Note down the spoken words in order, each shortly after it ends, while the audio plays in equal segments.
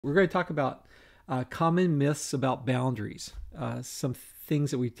We're going to talk about common myths about boundaries, some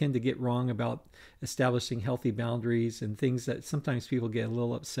things that we tend to get wrong about establishing healthy boundaries, and things that sometimes people get a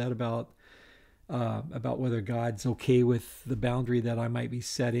little upset about whether God's okay with the boundary that I might be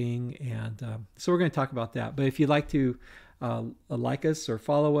setting. And so we're going to talk about that. But if you'd like to like us or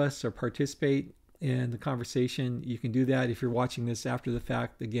follow us or participate in the conversation, you can do that. If you're watching this after the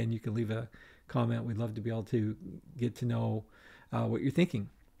fact, again, you can leave a comment. We'd love to be able to get to know what you're thinking.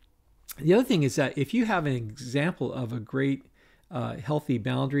 The other thing is that if you have an example of a great healthy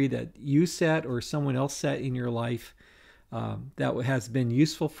boundary that you set or someone else set in your life that has been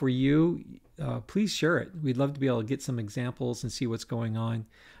useful for you, please share it. We'd love to be able to get some examples and see what's going on.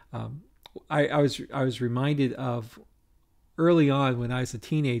 Um, I was reminded of early on when I was a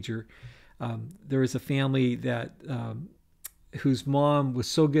teenager. There was a family that whose mom was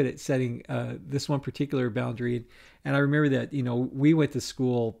so good at setting this one particular boundary. And I remember that, we went to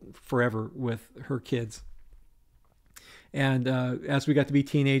school forever with her kids. And as we got to be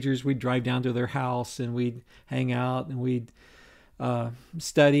teenagers, we'd drive down to their house and we'd hang out and we'd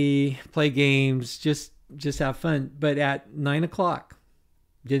study, play games, just have fun. But at 9 o'clock,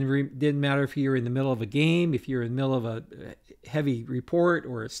 didn't matter if you were in the middle of a game, if you're in the middle of a heavy report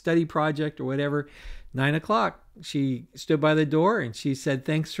or a study project or whatever. 9 o'clock, she stood by the door and she said,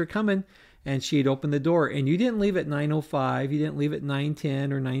 "Thanks for coming." And she'd open the door, and you didn't leave at 9:05, you didn't leave at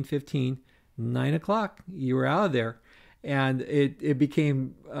 9:10 or 9:15. 9 o'clock, you were out of there. And it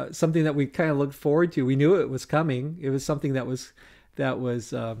became something that we kind of looked forward to. We knew it was coming. It was something that was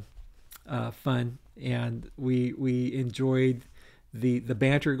fun, and we enjoyed the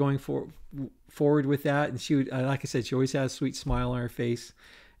banter going forward with that. And she would, like I said, she always had a sweet smile on her face.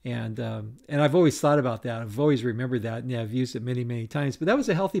 And I've always thought about that. I've always remembered that, and I've used it many times. But that was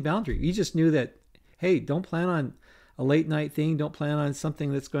a healthy boundary. You just knew that, hey, don't plan on a late night thing. Don't plan on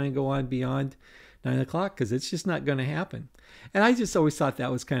something that's going to go on beyond 9 o'clock, because it's just not going to happen. And I just always thought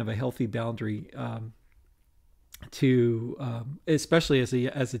that was kind of a healthy boundary especially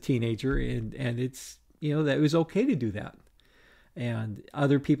as a teenager, and it's that it was okay to do that. And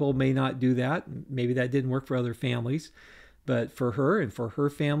other people may not do that. Maybe that didn't work for other families. But for her and for her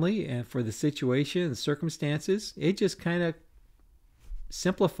family and for the situation and circumstances, it just kind of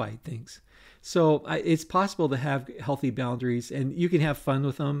simplified things. So it's possible to have healthy boundaries, and you can have fun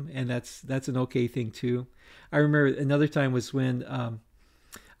with them, and that's an okay thing too. I remember another time was when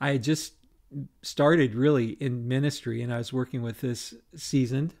I had just started really in ministry, and I was working with this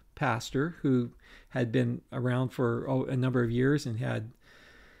seasoned pastor who had been around for a number of years and had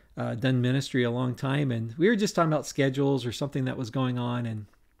done ministry a long time. And we were just talking about schedules or something that was going on,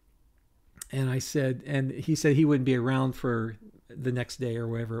 and I said, and he said he wouldn't be around for the next day or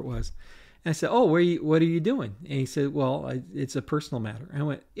whatever it was. And I said, "Oh, what are you doing?" And he said, "Well, it's a personal matter." And I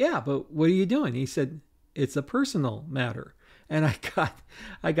went, "Yeah, but what are you doing?" And he said, "It's a personal matter." And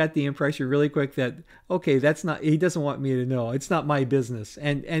I got the impression really quick that, okay, that's not, he doesn't want me to know. It's not my business.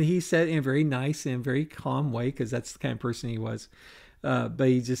 And he said in a very nice and very calm way, because that's the kind of person he was. But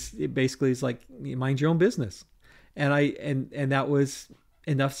he just basically is like, mind your own business. And that was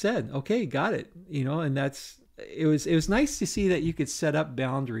enough said. Okay, got it. And it was nice to see that you could set up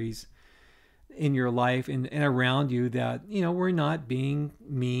boundaries in your life and around you, that we're not being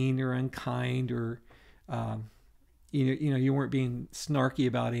mean or unkind, or you weren't being snarky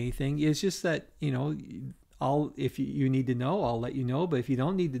about anything. It's just that if you need to know, I'll let you know. But if you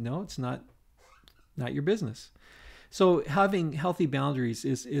don't need to know, it's not your business. So having healthy boundaries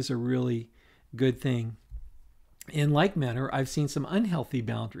is a really good thing. In like manner, I've seen some unhealthy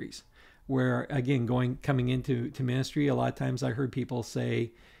boundaries where, again, coming into ministry, a lot of times I heard people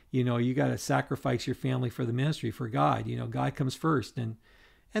say, you got to sacrifice your family for the ministry, for God. God comes first. And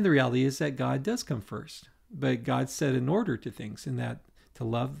the reality is that God does come first. But God set an order to things, in that to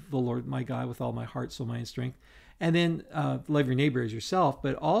love the Lord my God with all my heart, soul, mind, and strength. And then love your neighbor as yourself.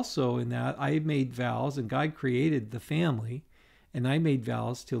 But also in that, I made vows, and God created the family, and I made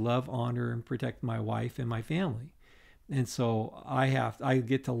vows to love, honor, and protect my wife and my family. And so I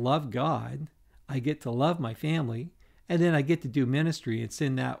get to love God, I get to love my family, and then I get to do ministry. It's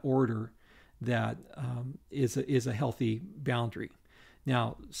in that order that is a healthy boundary.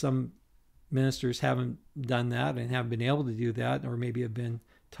 Now, some ministers haven't done that and haven't been able to do that, or maybe have been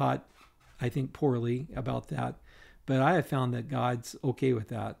taught, I think, poorly about that. But I have found that God's okay with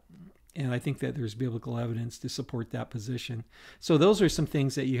that. And I think that there's biblical evidence to support that position. So those are some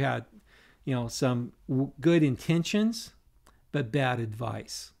things that you had, some good intentions, but bad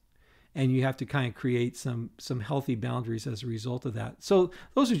advice. And you have to kind of create some healthy boundaries as a result of that. So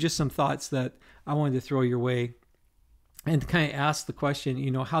those are just some thoughts that I wanted to throw your way and kind of ask the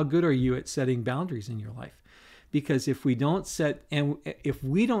question, how good are you at setting boundaries in your life? Because if we don't set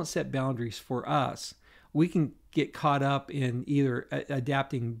boundaries for us, we can get caught up in either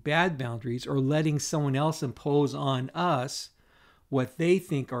adapting bad boundaries or letting someone else impose on us what they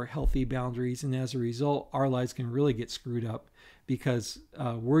think are healthy boundaries. And as a result, our lives can really get screwed up because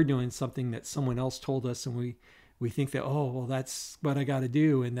we're doing something that someone else told us, and we think that, oh, well, that's what I got to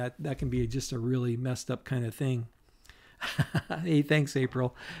do. And that can be just a really messed up kind of thing. Hey, thanks,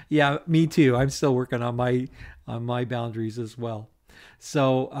 April. Yeah, me too. I'm still working on my boundaries as well.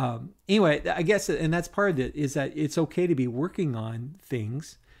 So anyway, I guess, and that's part of it, is that it's okay to be working on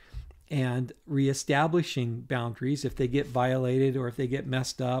things and reestablishing boundaries if they get violated or if they get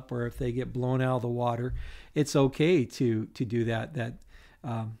messed up or if they get blown out of the water. It's okay to do that. That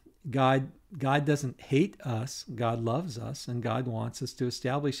God doesn't hate us. God loves us, and God wants us to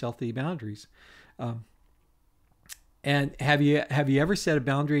establish healthy boundaries. And have you ever set a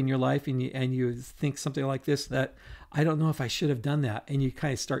boundary in your life and you think something like this, that I don't know if I should have done that, and you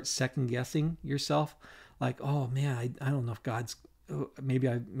kind of start second guessing yourself, like, oh man, I don't know if God's, maybe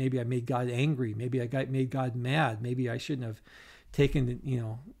I made God angry, maybe I made God mad, maybe I shouldn't have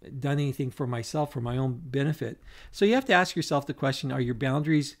done anything for myself for my own benefit. So you have to ask yourself the question: are your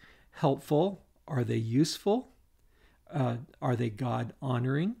boundaries helpful? Are they useful? Are they God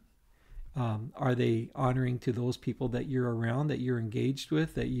honoring? Are they honoring to those people that you're around, that you're engaged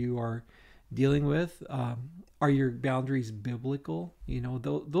with, that you are dealing with? Are your boundaries biblical?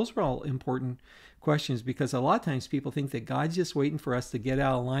 Those are all important questions, because a lot of times people think that God's just waiting for us to get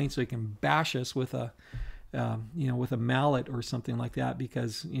out of line so he can bash us with a mallet or something like that,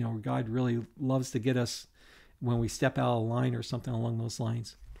 because, God really loves to get us when we step out of line or something along those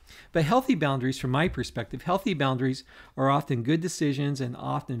lines. But healthy boundaries, from my perspective, healthy boundaries are often good decisions and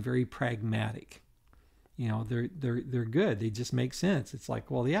often very pragmatic. They're good. They just make sense. It's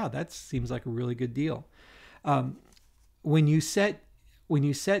like, well, yeah, that seems like a really good deal. When you set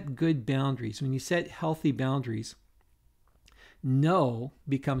good boundaries, when you set healthy boundaries, no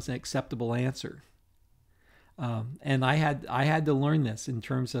becomes an acceptable answer. And I had to learn this in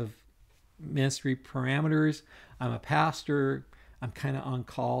terms of ministry parameters. I'm a pastor. I'm kind of on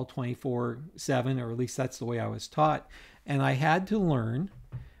call 24/7, or at least that's the way I was taught. And I had to learn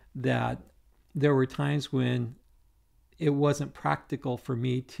that there were times when it wasn't practical for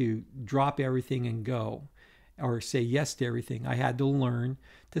me to drop everything and go, or say yes to everything. I had to learn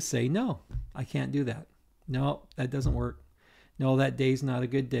to say, no, I can't do that. No, that doesn't work. No, that day's not a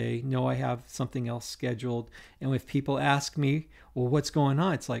good day. No, I have something else scheduled. And if people ask me, well, what's going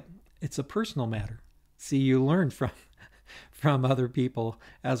on? It's like, it's a personal matter. See, you learn from other people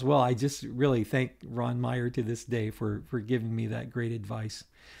as well. I just really thank Ron Meyer to this day for giving me that great advice.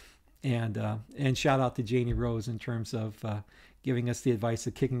 And shout out to Janie Rose in terms of giving us the advice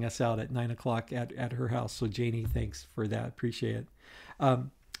of kicking us out at 9:00 at her house. So Janie, thanks for that. Appreciate it.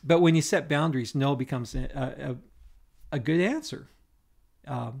 But when you set boundaries, no becomes a good answer.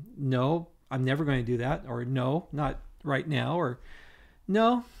 No, I'm never going to do that. Or no, not right now. Or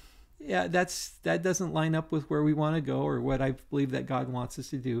no, yeah, that doesn't line up with where we want to go or what I believe that God wants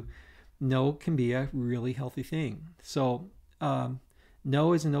us to do. No can be a really healthy thing. So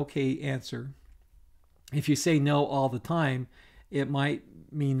no is an okay answer. If you say no all the time, it might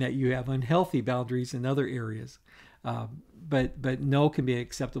mean that you have unhealthy boundaries in other areas. But no can be an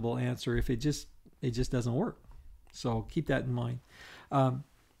acceptable answer if it just doesn't work. So keep that in mind.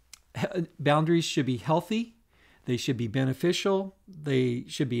 Boundaries should be healthy. They should be beneficial. They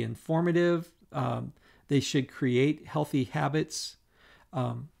should be informative. They should create healthy habits.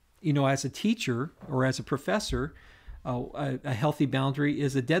 As a teacher or as a professor, a healthy boundary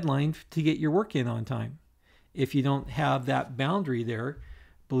is a deadline to get your work in on time. If you don't have that boundary there,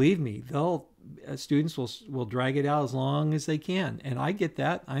 believe me, students will drag it out as long as they can. And I get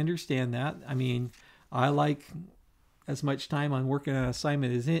that. I understand that. I mean, I like as much time on working on an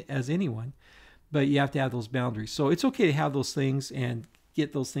assignment as anyone. But you have to have those boundaries. So it's okay to have those things and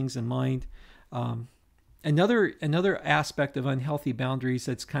get those things in mind. Another aspect of unhealthy boundaries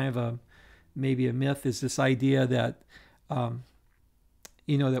that's kind of maybe a myth is this idea that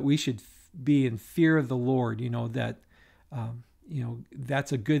that we should be in fear of the Lord. That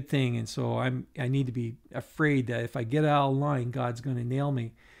that's a good thing, and so I need to be afraid that if I get out of line, God's going to nail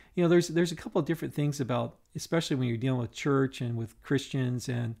me. There's a couple of different things about, especially when you're dealing with church and with Christians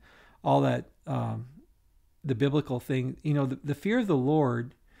and all that, the biblical thing. The fear of the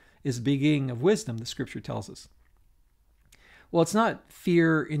Lord is the beginning of wisdom, the scripture tells us. Well, it's not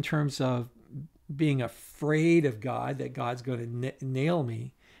fear in terms of being afraid of God, that God's going to nail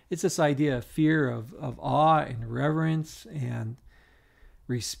me. It's this idea of fear of awe and reverence and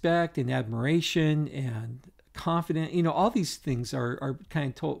respect and admiration and confidence. All these things are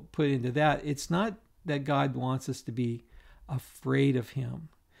kind of put into that. It's not that God wants us to be afraid of him.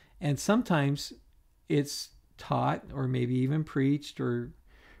 And sometimes it's taught or maybe even preached or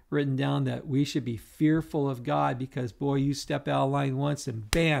written down that we should be fearful of God because, boy, you step out of line once and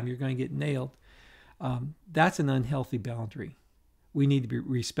bam, you're going to get nailed. That's an unhealthy boundary. We need to be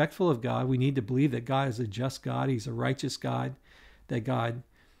respectful of God. We need to believe that God is a just God. He's a righteous God, that God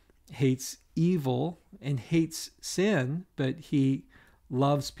hates evil and hates sin, but he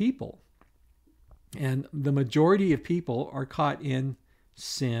loves people. And the majority of people are caught in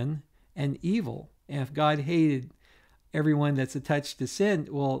sin and evil. And if God hated everyone that's attached to sin,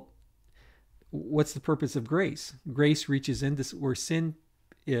 well, what's the purpose of grace? Grace reaches into where sin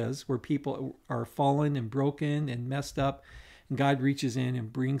is, where people are fallen and broken and messed up. And God reaches in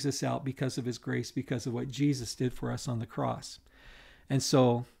and brings us out because of his grace, because of what Jesus did for us on the cross. And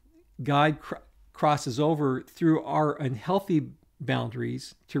so God crosses over through our unhealthy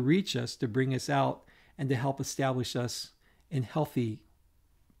boundaries to reach us, to bring us out, and to help establish us in healthy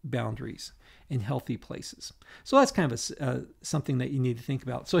boundaries, in healthy places. So that's kind of something that you need to think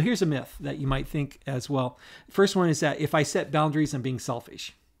about. So here's a myth that you might think as well. First one is that if I set boundaries, I'm being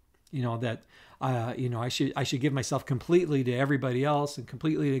selfish. That I should give myself completely to everybody else and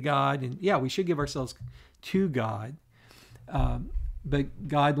completely to God. And yeah, we should give ourselves to God. But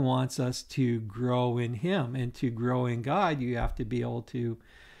God wants us to grow in him, and to grow in God, you have to be able to,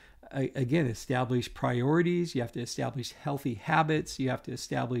 again, establish priorities. You have to establish healthy habits. You have to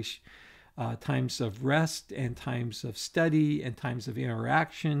establish times of rest and times of study and times of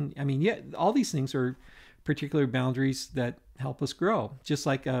interaction. I mean, yeah, all these things are particular boundaries that help us grow. Just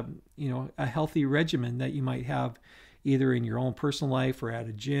like a healthy regimen that you might have either in your own personal life or at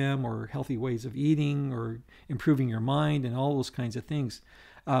a gym, or healthy ways of eating or improving your mind and all those kinds of things.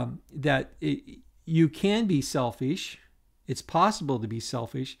 You can be selfish. It's possible to be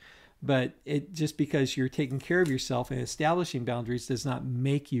selfish, but just because you're taking care of yourself and establishing boundaries does not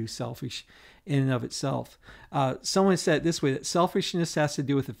make you selfish in and of itself. Someone said it this way, that selfishness has to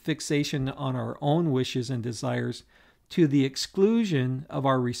do with a fixation on our own wishes and desires to the exclusion of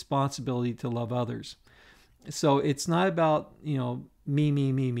our responsibility to love others. So it's not about,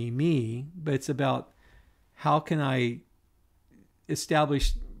 me, but it's about how can I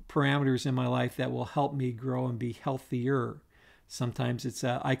establish parameters in my life that will help me grow and be healthier. Sometimes it's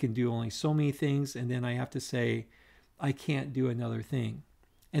that I can do only so many things, and then I have to say, I can't do another thing.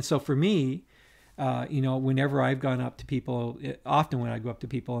 And so for me, whenever I've gone up to people, often when I go up to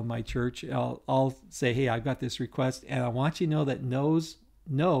people in my church, I'll say, hey, I've got this request, and I want you to know that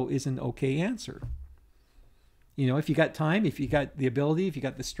no is an okay answer. If you got time, if you got the ability, if you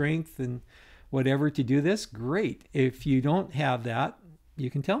got the strength and whatever to do this, great. If you don't have that,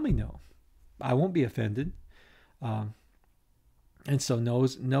 you can tell me no. I won't be offended. And so no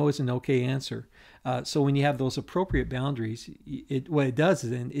is an okay answer. So when you have those appropriate boundaries, what it does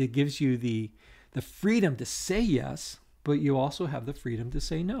is then it gives you the freedom to say yes, but you also have the freedom to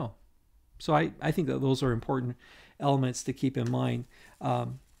say no. So I think that those are important elements to keep in mind.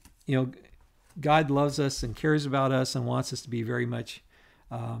 God loves us and cares about us and wants us to be very much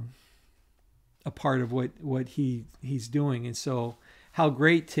a part of what he's doing. And so how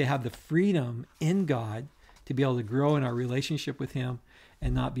great to have the freedom in God to be able to grow in our relationship with him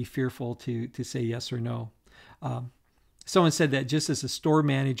and not be fearful to say yes or no. Someone said that just as a store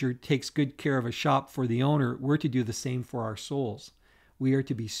manager takes good care of a shop for the owner, we're to do the same for our souls. We are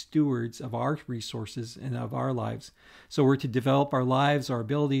to be stewards of our resources and of our lives. So we're to develop our lives, our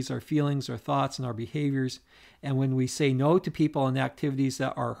abilities, our feelings, our thoughts, and our behaviors. And when we say no to people and activities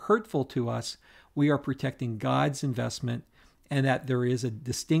that are hurtful to us, we are protecting God's investment, and that there is a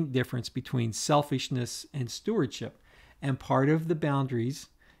distinct difference between selfishness and stewardship. And part of the boundaries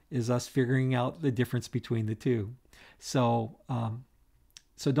is us figuring out the difference between the two. So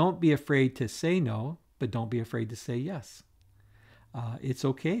don't be afraid to say no, but don't be afraid to say yes. It's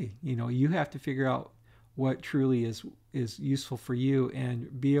okay. You have to figure out what truly is useful for you,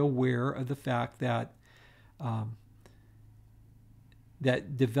 and be aware of the fact that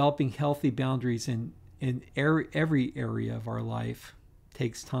that developing healthy boundaries in every area of our life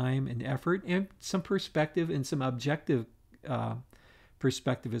takes time and effort and some perspective and some objective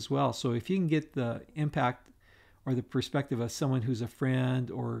perspective as well. So if you can get the impact or the perspective of someone who's a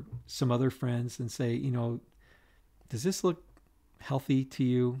friend or some other friends and say, does this look healthy to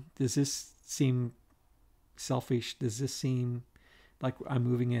you? Does this seem selfish? Does this seem like I'm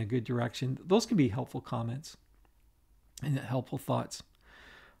moving in a good direction? Those can be helpful comments and helpful thoughts.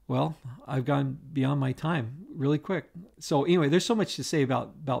 Well, I've gone beyond my time really quick. So anyway, there's so much to say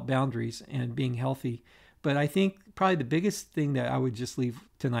about boundaries and being healthy, but I think probably the biggest thing that I would just leave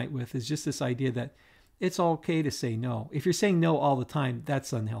tonight with is just this idea that it's okay to say no. If you're saying no all the time,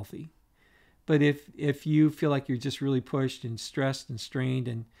 that's unhealthy. But if you feel like you're just really pushed and stressed and strained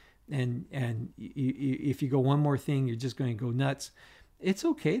and if you go one more thing, you're just going to go nuts. It's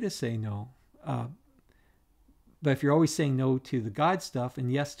okay to say no. Uh, but if you're always saying no to the God stuff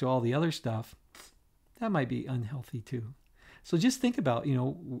and yes to all the other stuff, that might be unhealthy too. So just think about,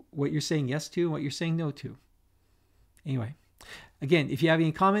 what you're saying yes to and what you're saying no to. Anyway, again, if you have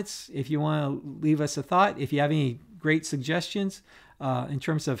any comments, if you want to leave us a thought, if you have any great suggestions in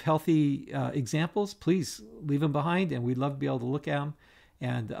terms of healthy examples, please leave them behind and we'd love to be able to look at them.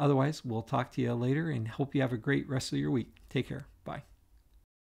 And otherwise, we'll talk to you later and hope you have a great rest of your week. Take care.